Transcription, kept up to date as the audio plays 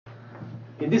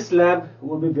In this lab,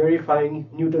 we'll be verifying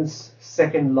Newton's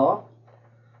second law.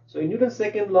 So in Newton's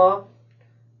second law,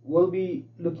 we'll be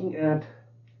looking at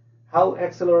how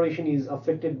acceleration is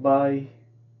affected by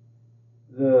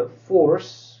the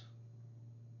force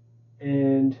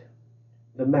and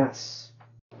the mass.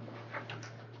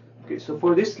 Okay, so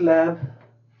for this lab,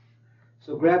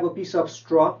 so grab a piece of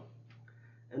straw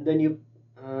and then you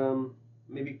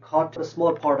maybe cut a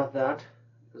small part of that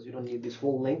because you don't need this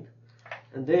whole length,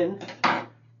 and then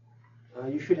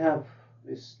you should have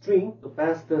this string. So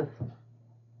pass the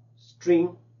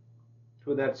string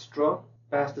through that straw,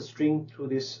 pass the string through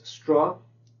this straw.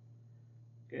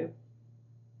 Okay,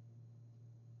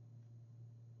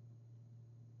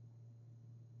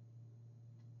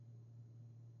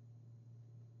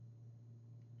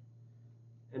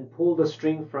 and pull the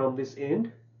string from this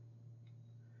end.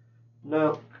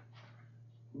 Now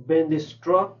bend this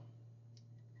straw,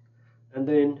 and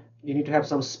then you need to have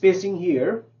some spacing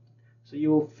here, so you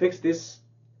will fix this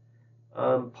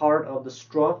part of the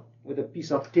straw with a piece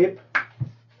of tape.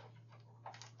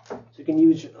 So you can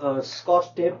use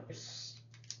Scotch tape.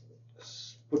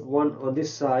 Put one on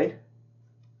this side.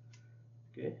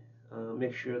 Okay,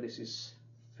 make sure this is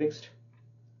fixed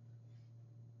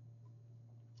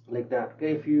like that.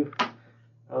 Okay,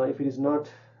 if it is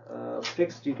not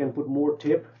fixed, you can put more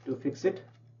tape to fix it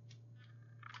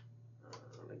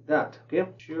like that. Okay,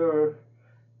 sure,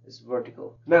 it's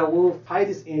vertical. Now we'll tie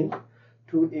this end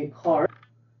to a car.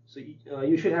 So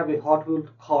you should have a Hot Wheels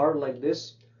car like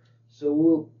this. So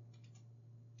we'll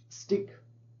stick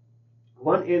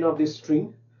one end of this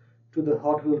string to the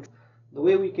Hot Wheels. The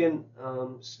way we can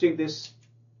stick this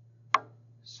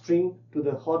string to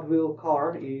the Hot Wheel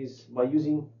car is by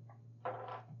using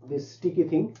this sticky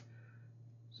thing.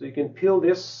 So you can peel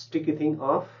this sticky thing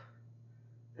off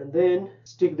and then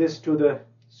stick this to the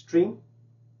string.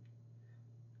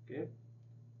 Okay,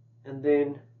 and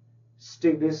then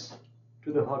stick this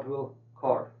to the Hot Wheel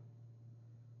car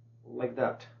like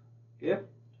that. Okay,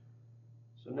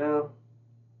 so now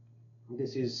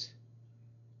this is,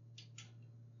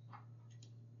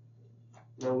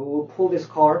 now we will pull this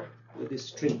car with this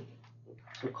string.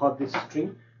 So cut this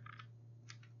string.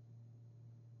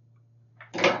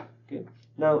 Okay,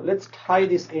 now let's tie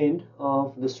this end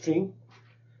of the string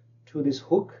to this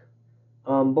hook.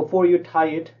 Before you tie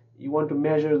it, you want to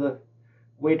measure the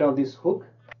weight of this hook.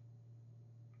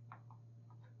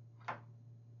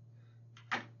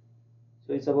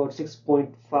 So it's about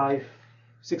 6.5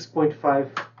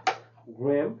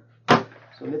 gram.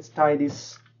 So let's tie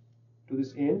this to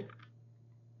this end.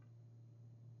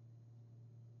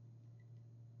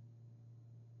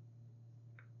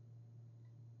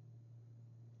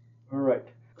 Alright,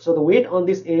 so the weight on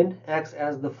this end acts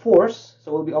as the force,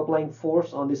 so we'll be applying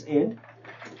force on this end,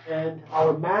 and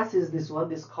our mass is this one.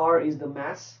 This car is the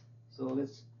mass, so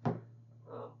let's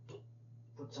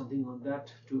put something on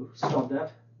that to stop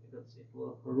that because it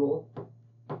will roll.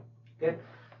 Okay,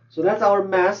 so that's our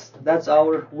mass, that's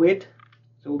our weight,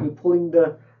 so we'll be pulling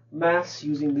the mass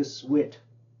using this weight.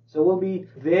 So we'll be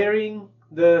varying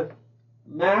the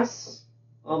mass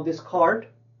of this cart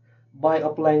by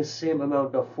applying same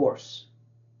amount of force.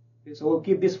 Okay, so we'll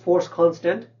keep this force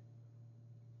constant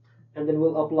and then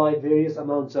we'll apply various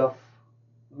amounts of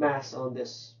mass on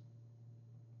this.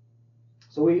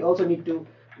 So we also need to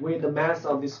weigh the mass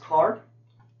of this cart.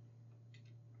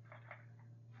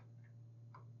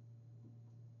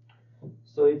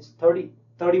 So it's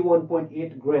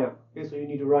 31.8 gram. Okay, so you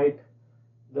need to write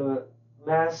the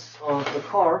mass of the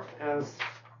car as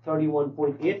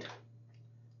 31.8.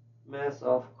 Mass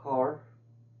of car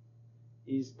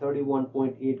is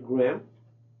 31.8 gram,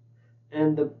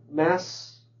 and the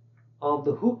mass of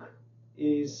the hook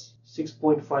is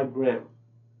 6.5 gram.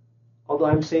 Although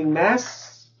I'm saying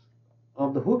mass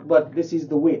of the hook, but this is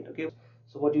the weight. Okay,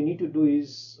 so what you need to do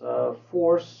is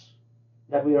force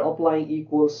that we are applying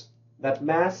equals that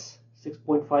mass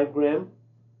 6.5 gram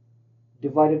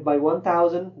divided by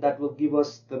 1000. That will give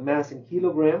us the mass in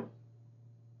kilogram,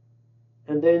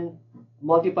 and then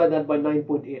multiply that by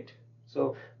 9.8.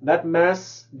 So that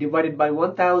mass divided by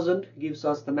 1000 gives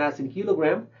us the mass in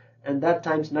kilogram, and that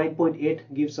times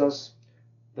 9.8 gives us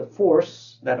the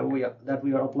force that we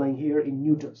are applying here in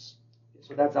newtons.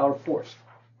 So that's our force,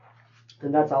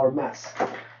 and that's our mass.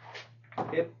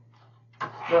 Okay.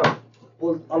 Now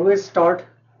we'll always start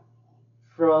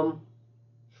from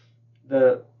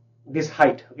this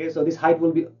height. Okay, so this height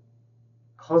will be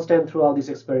constant throughout this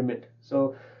experiment.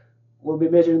 So we'll be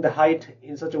measuring the height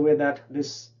in such a way that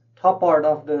this top part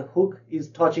of the hook is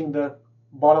touching the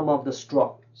bottom of the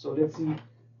straw. So let's see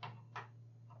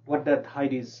what that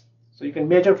height is. So you can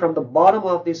measure from the bottom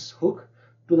of this hook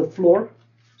to the floor.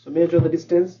 So measure the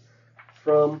distance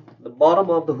from the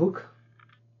bottom of the hook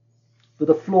to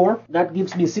the floor. That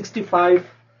gives me 65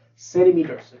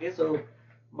 centimeters. Okay, so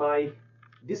my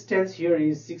distance here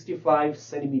is 65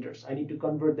 centimeters. I need to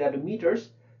convert that to meters.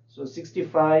 So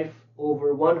 65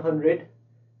 over 100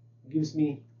 gives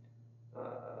me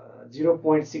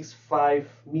 0.65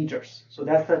 meters. So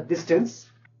that's the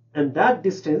distance, and that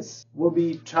distance will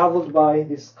be traveled by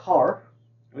this car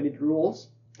when it rolls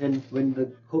and when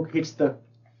the hook hits the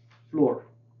floor.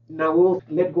 Now we'll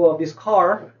let go of this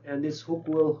car, and this hook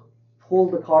will pull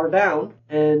the car down,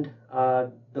 and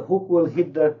the hook will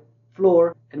hit the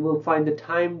floor, and we'll find the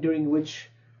time during which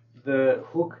the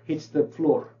hook hits the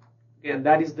floor. And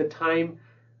that is the time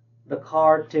the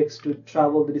car takes to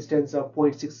travel the distance of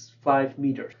 0.65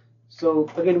 meters. So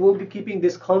again, we'll be keeping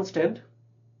this constant,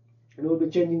 and we'll be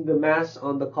changing the mass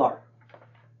on the car.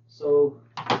 So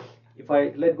if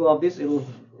I let go of this, it will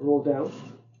roll down.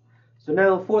 So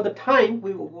now for the time,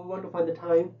 we want to find the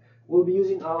time. We'll be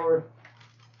using our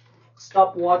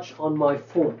stopwatch on my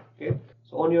phone. Okay,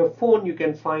 so on your phone you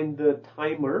can find the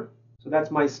timer. So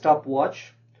that's my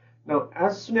stopwatch. Now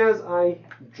as soon as I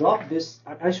drop this,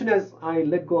 as soon as I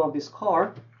let go of this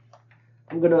car,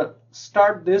 I'm gonna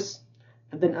start this,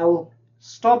 and then I will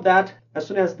stop that as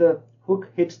soon as the hook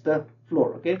hits the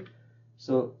floor. Okay,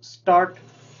 so start,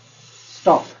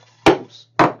 stop. Oops.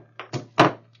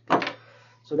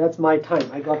 So that's my time.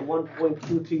 I got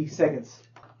 1.23 seconds.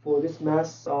 For this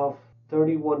mass of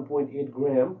 31.8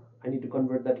 gram, I need to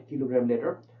convert that to kilogram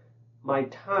later. My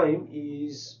time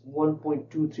is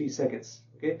 1.23 seconds.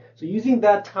 Okay, so using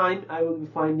that time, I will be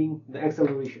finding the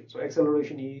acceleration. So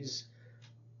acceleration is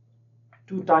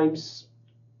 2 times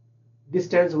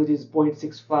distance, which is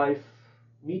 0.65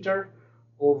 meter,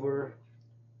 over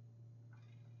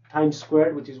time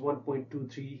squared, which is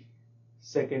 1.23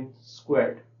 second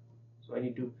squared. So I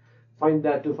need to find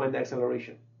that to find the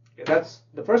acceleration. Okay, that's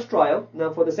the first trial.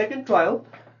 Now for the second trial,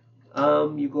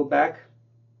 you go back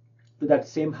to that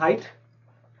same height,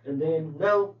 and then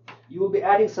now you will be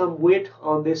adding some weight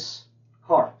on this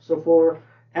car. So for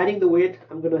adding the weight,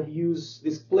 I'm going to use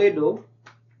this Play-Doh.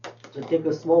 So take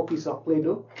a small piece of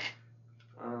Play-Doh.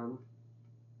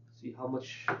 See how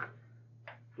much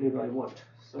Play-Doh I want.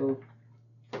 So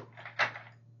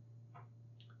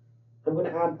I'm going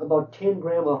to add about 10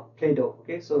 gram of Play-Doh.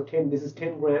 Okay, so this is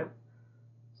 10 gram.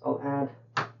 So I'll add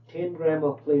 10 gram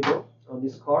of Play-Doh on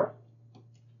this car.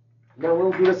 Now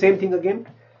we'll do the same thing again.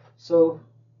 So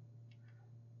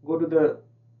go to the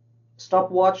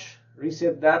stopwatch,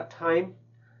 reset that time.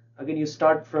 Again, you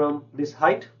start from this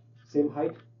height, same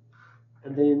height,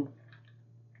 and then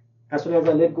as soon as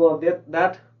I let go of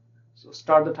that, so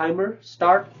start the timer,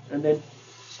 start, and then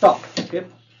stop. Okay,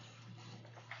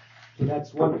 so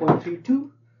that's 1.32.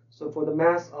 So for the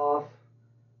mass of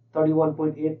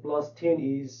 31.8 plus 10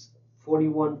 is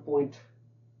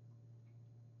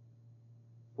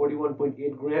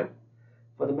 41.8 gram.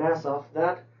 For the mass of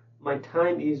that, my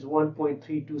time is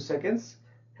 1.32 seconds,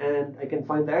 and I can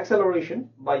find the acceleration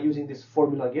by using this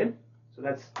formula again. So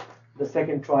that's the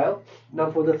second trial.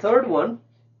 Now for the third one,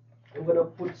 I'm going to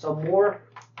put some more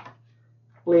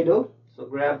Play-Doh. So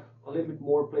grab a little bit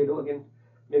more Play-Doh again,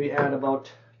 maybe add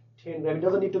about 10 gram. It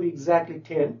doesn't need to be exactly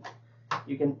 10.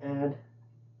 You can add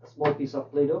a small piece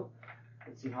of Play-Doh.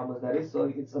 Let's see how much that is. So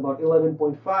it's about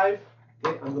 11.5.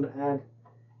 Okay, I'm going to add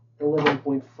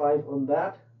 11.5 on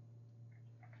that.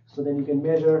 So then you can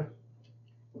measure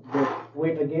the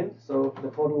weight again. So the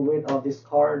total weight of this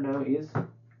car now is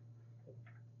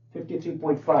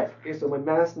 53.5. Okay, so my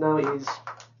mass now is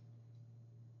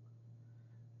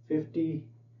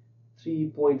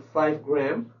 53.5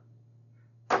 gram.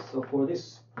 So for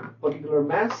this particular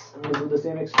mass, I'm going to do the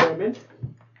same experiment.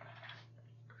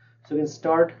 So you can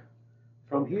start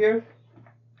from here,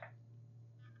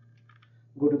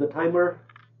 go to the timer,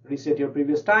 reset your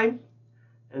previous time,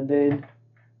 and then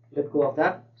let go of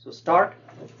that. So start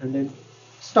and then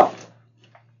stop.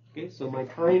 Okay, so my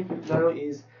time now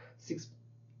is t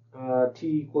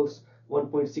equals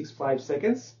 1.65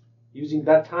 seconds. Using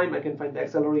that time, I can find the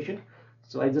acceleration.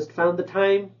 So I just found the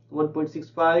time,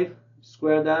 1.65,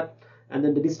 square that, and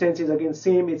then the distance is again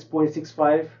same, it's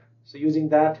 0.65. So using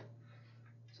that,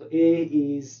 so A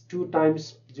is 2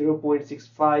 times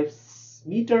 0.65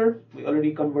 meter. We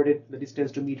already converted the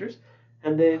distance to meters,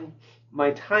 and then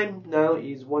my time now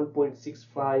is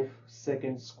 1.65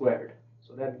 seconds squared.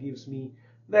 So that gives me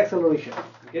the acceleration.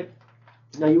 Okay,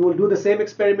 now you will do the same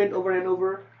experiment over and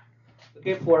over,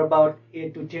 okay, for about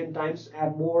 8 to 10 times.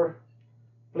 Add more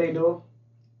Play-Doh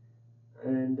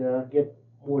and get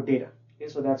more data. Okay,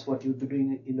 so that's what you'll be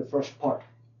doing in the first part.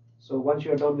 So once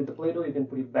you're done with the Play-Doh, you can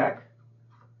put it back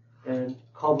and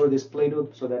cover this Play-Doh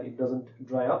so that it doesn't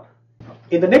dry up.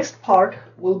 In the next part,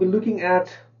 we'll be looking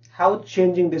at how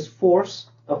changing this force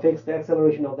affects the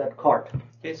acceleration of that cart.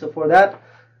 Okay, so for that,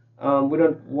 we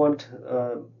don't want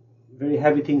very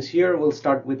heavy things here. We'll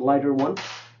start with lighter one.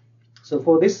 So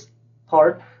for this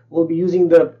part, we'll be using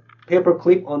the paper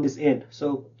clip on this end.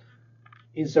 So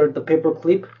insert the paper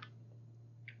clip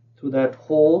through that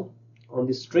hole on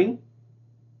this string.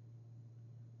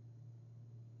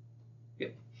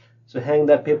 Okay. So hang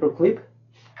that paper clip,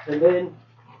 and then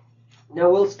now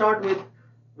we'll start with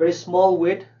very small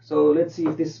weight. So let's see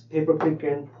if this paper clip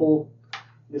can pull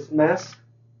this mass.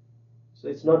 So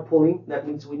it's not pulling. That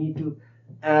means we need to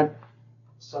add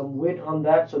some weight on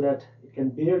that so that it can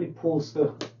barely pulls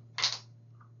the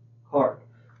cart.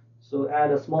 So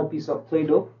add a small piece of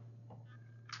Play-Doh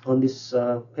on this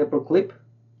paper clip.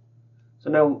 So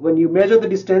now when you measure the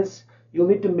distance, you'll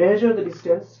need to measure the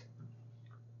distance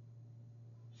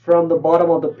from the bottom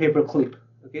of the paper clip.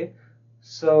 Okay,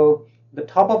 so the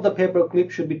top of the paper clip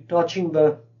should be touching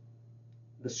the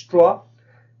straw,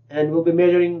 and we'll be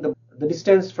measuring the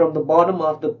distance from the bottom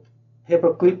of the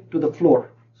paper clip to the floor.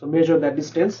 So measure that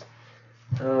distance.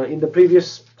 In the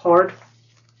previous part,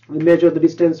 we measured the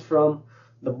distance from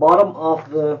the bottom of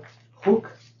the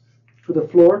hook to the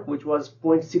floor, which was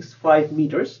 0.65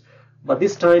 meters. But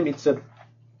this time it's a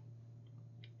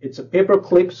paper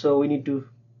clip, so we need to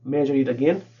measure it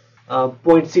again.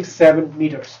 0.67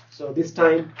 meters. So this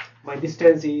time my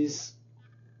distance is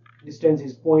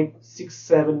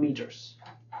 0.67 meters.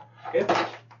 Okay.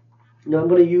 Now I'm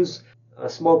going to use a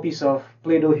small piece of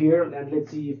Play-Doh here, and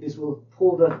let's see if this will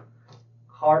pull the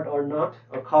cart or not,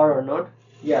 or car or not.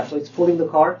 Yeah, so it's pulling the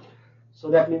car. So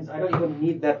that means I don't even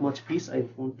need that much piece. I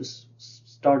want to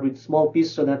start with small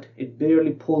piece so that it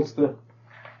barely pulls the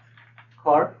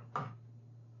car.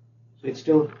 So it's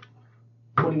still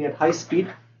pulling at high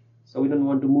speed. So we don't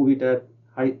want to move it at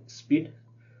high speed.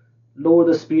 Lower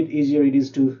the speed, easier it is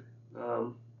to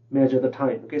measure the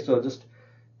time. Okay, so just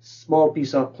small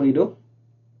piece of Play-Doh.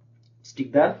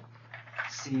 Stick that.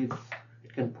 See if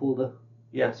it can pull the.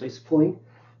 Yeah, so it's pulling.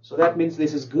 So that means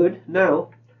this is good.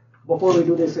 Now, before we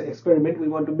do this experiment, we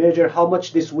want to measure how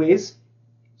much this weighs.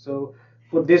 So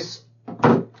put this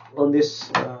on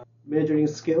this measuring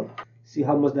scale. See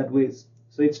how much that weighs.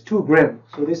 So it's 2 grams.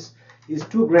 So this is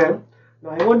 2 grams. Now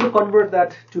I want to convert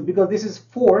that to, because this is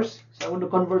force, so I want to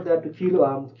convert that to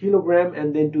kilogram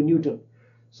and then to Newton.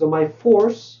 So my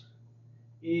force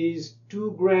is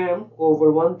 2 grams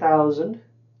over 1000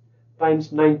 times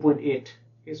 9.8.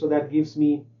 Okay, so that gives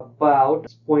me about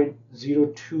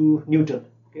 0.02 Newton.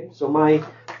 Okay, so my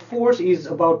force is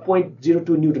about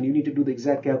 0.02 Newton. You need to do the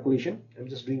exact calculation. I'm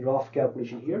just doing rough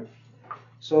calculation here.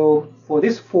 So for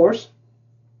this force,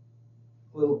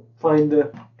 we'll find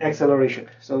the acceleration.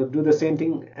 So do the same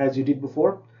thing as you did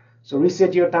before. So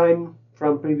reset your time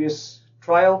from previous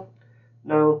trial.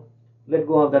 Now let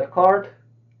go of that card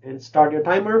and start your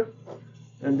timer,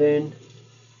 and then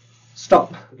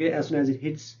stop. Okay, as soon as it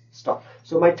hits stop.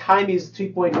 So my time is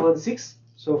 3.16.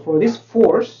 So for this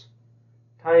force,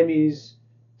 time is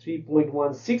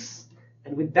 3.16,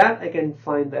 and with that I can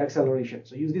find the acceleration.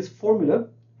 So use this formula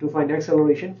to find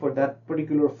acceleration for that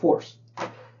particular force.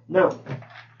 Now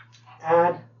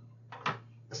add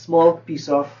a small piece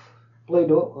of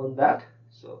Play-Doh on that.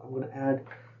 So I'm going to add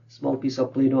a small piece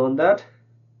of Play-Doh on that.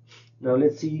 Now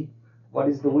let's see what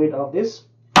is the weight of this.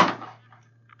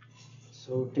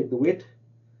 So take the weight.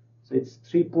 So it's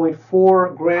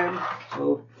 3.4 grams.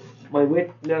 So my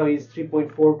weight now is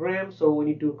 3.4 grams. So we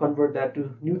need to convert that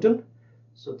to Newton.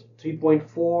 So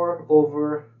 3.4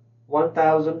 over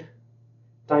 1000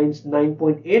 times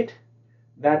 9.8.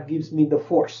 That gives me the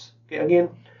force. Okay, again,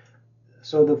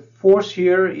 so the force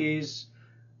here is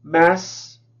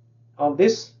mass of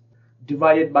this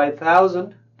divided by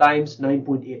 1000 times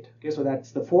 9.8. Okay, so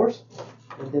that's the force.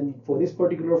 And then for this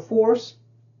particular force,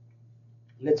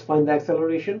 let's find the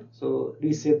acceleration. So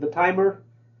reset the timer,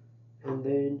 and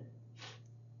then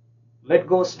let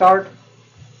go, start,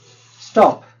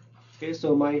 stop. Okay,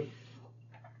 so my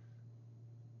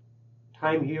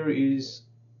time here is,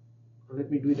 let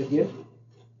me do it again.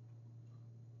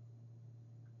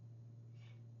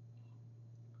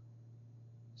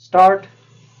 Start,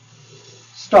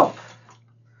 stop.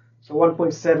 So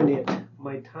 1.78.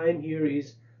 My time here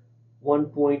is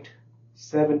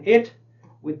 1.78.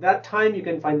 With that time, you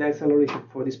can find the acceleration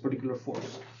for this particular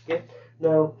force. Okay.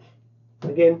 Now,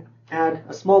 again, add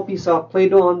a small piece of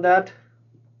Play-Doh on that,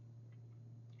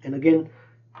 and again,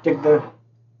 take the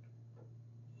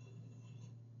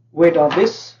weight of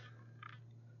this.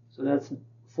 So that's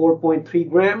 4.3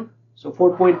 grams. So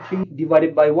 4.3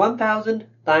 divided by 1000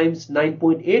 times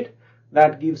 9.8.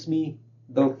 that gives me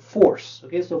the force.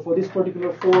 Okay, so for this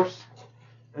particular force,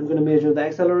 I'm going to measure the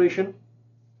acceleration.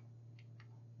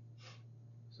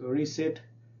 So reset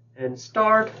and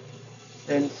start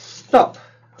and stop.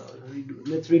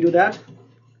 Let's redo that.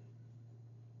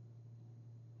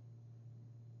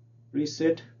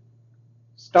 Reset,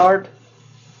 start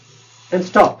and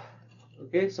stop.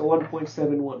 Okay, so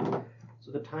 1.71.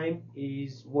 So the time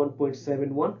is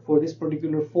 1.71 for this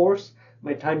particular force.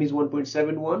 My time is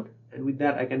 1.71, and with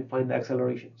that I can find the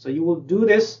acceleration. So you will do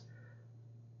this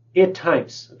 8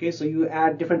 times. Okay, so you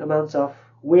add different amounts of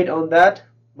weight on that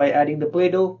by adding the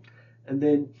Play-Doh, and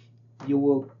then you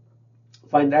will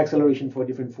find the acceleration for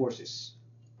different forces.